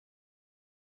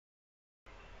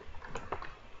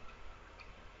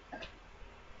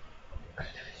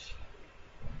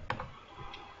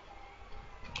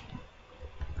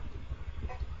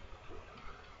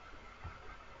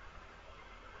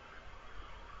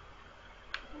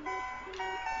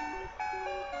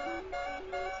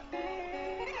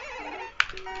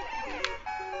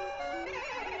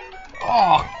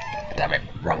Oh, damn it,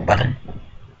 wrong button.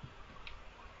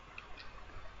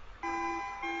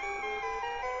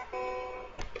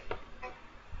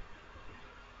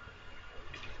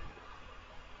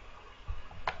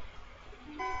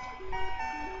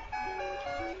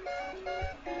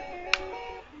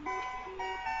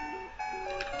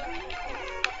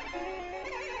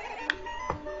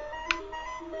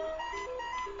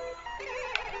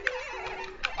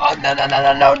 Oh, no, no,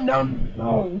 no, no, no,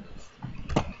 no.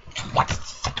 What?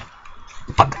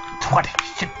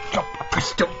 Shit,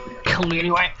 don't kill me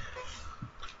anyway.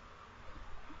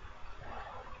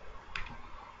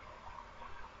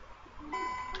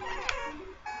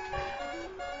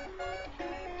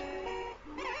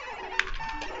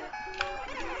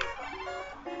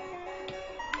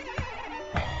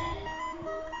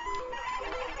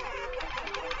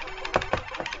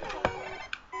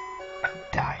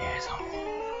 Die, asshole.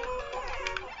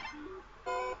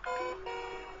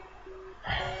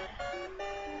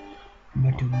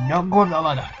 But do not go up the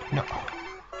ladder. No.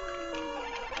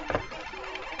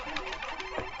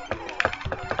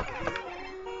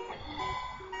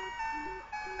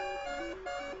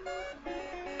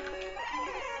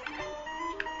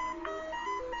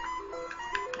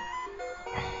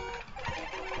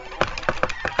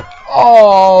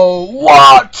 Oh,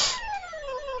 what?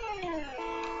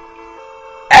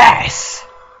 Ass!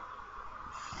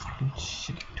 Fucking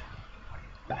shit.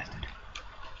 Bastard.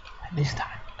 This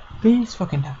time. This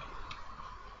fucking time.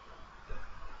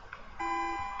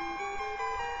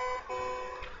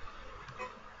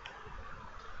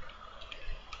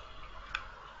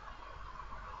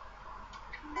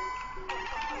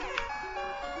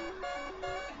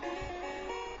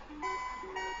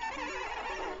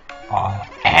 Oh,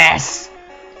 ass!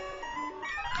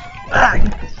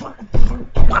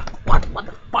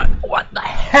 What the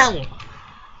hell?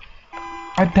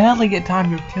 I barely get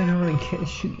time to turn around and get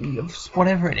shoot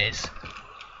whatever it is.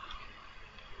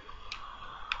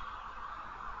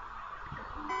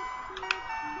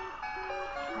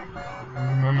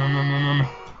 No.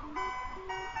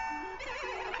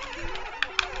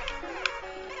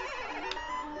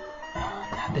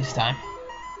 Not this time.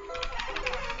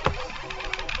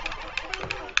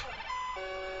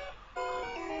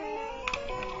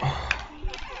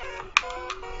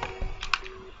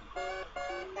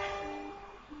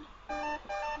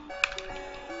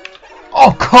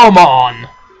 Oh, come on!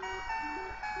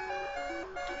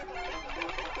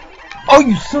 Oh,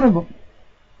 you son of a...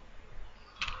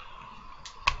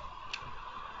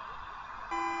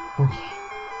 Okay.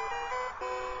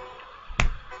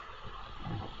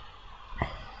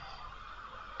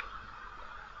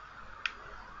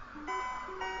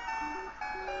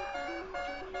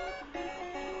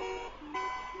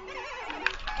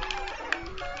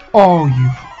 Oh, you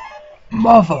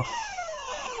motherfucker.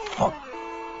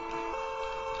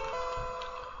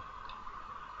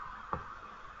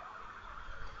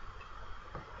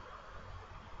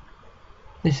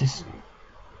 This is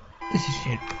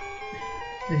shit.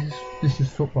 This is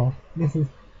football. This is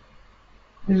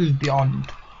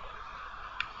beyond.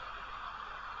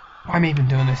 Why am I even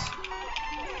doing this?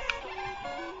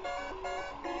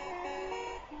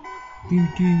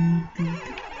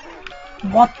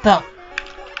 What the?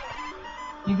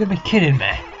 You gotta be kidding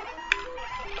me.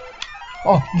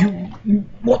 Oh, you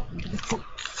what the fuck?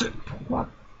 What?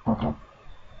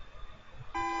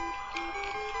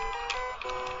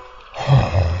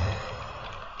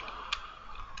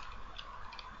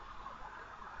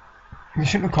 You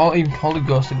shouldn't have even called it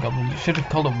Ghosts and Goblins. You should have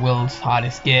called it World's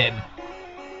Hardest Game.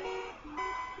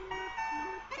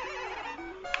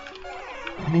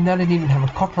 I mean, that didn't even have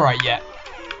a copyright yet.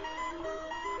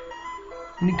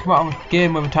 You didn't come out with a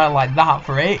game with a title like that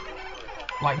for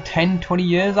 10, 20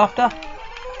 years after?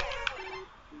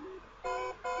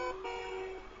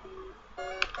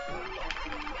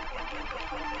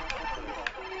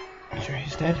 Sure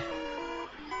he's dead.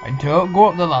 I don't go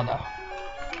up the ladder.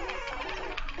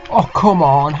 Oh, come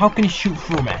on, how can you shoot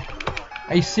through me?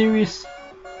 Are you serious?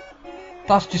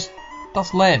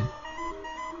 That's lame.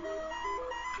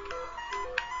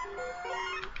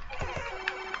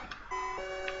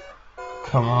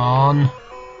 Come on.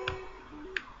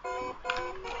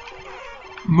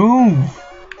 Move.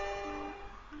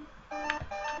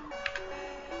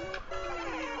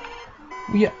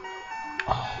 Yeah.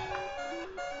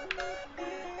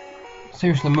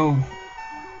 Seriously, move.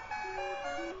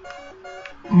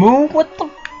 Move? What the?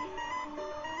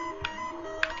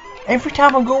 Every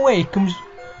time I go away, it comes.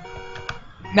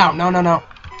 No.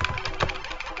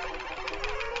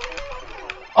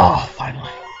 Oh, finally.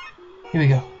 Here we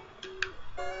go.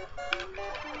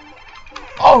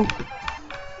 Oh!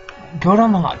 Go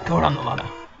down the ladder. Go down the ladder.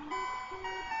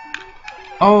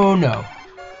 Oh no.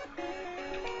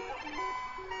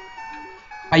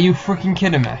 Are you freaking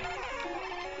kidding me?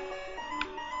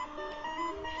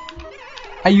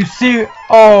 Are you serious?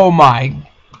 Oh my.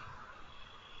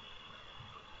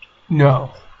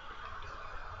 No.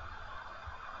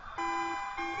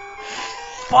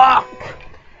 Fuck.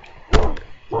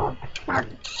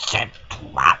 Shit.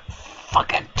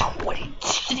 Fucking 20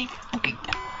 shitty fucking.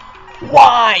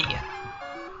 Why?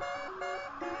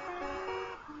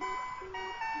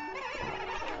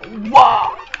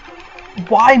 Why?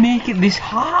 Why make it this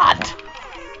hard?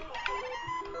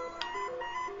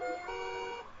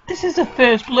 This is the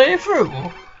first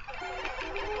playthrough.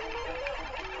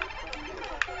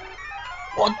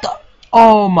 What the?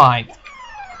 Oh my.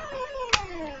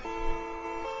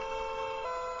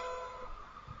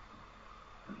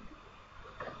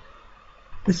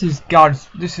 This is God's.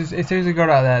 This is. If there's a God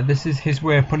out there, this is His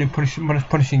way of punishing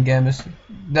gamers.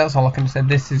 That's all I can say.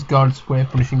 This is God's way of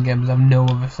punishing gamers. I've no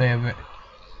other say of it.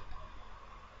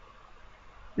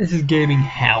 This is gaming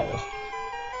hell.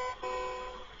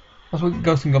 That's what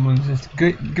Ghosts and Goblins is.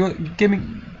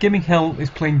 Gaming hell is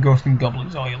playing Ghosts and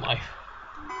Goblins all your life.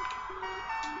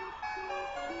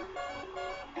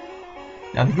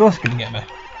 Now the ghost's gonna get me.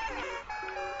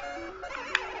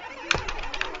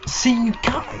 See, you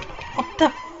can't. What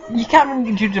the? You can't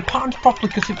even do the patterns properly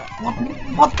because of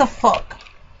what the fuck?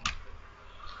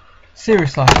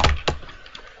 Seriously.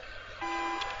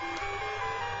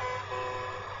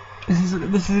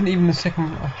 This isn't even the second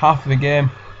half of the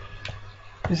game.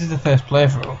 This is the first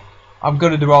playthrough. I've got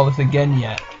to do all this again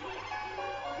yet.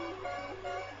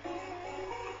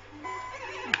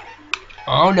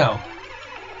 Oh no.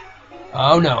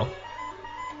 Oh no.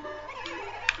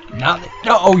 Not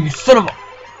no, oh you son of a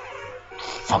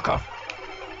fucker.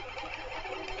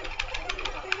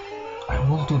 I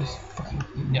will do this fucking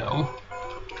no.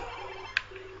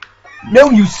 No,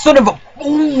 you son of a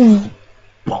ooh.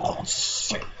 Oh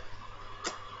shit.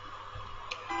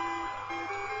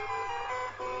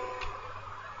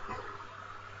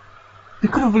 They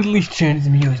could have at least changed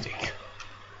the music.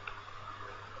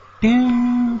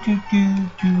 Do do do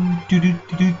do do do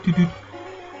do do do.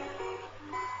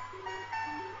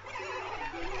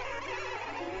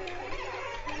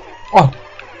 Oh.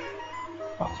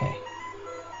 Okay.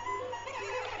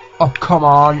 Oh come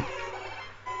on.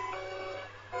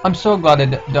 I'm so glad I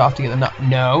don't have to get the nut.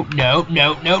 No, no,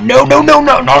 no, no, no, no, no,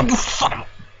 no, no, you son of a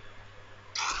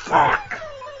fuck.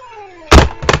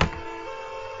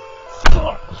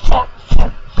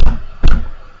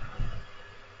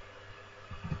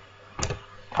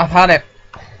 I've had it.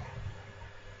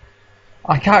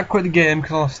 I can't quit the game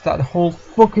because I'll start the whole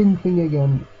fucking thing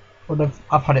again. But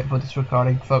I've had it for this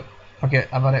recording. Fuck it,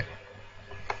 I've had it.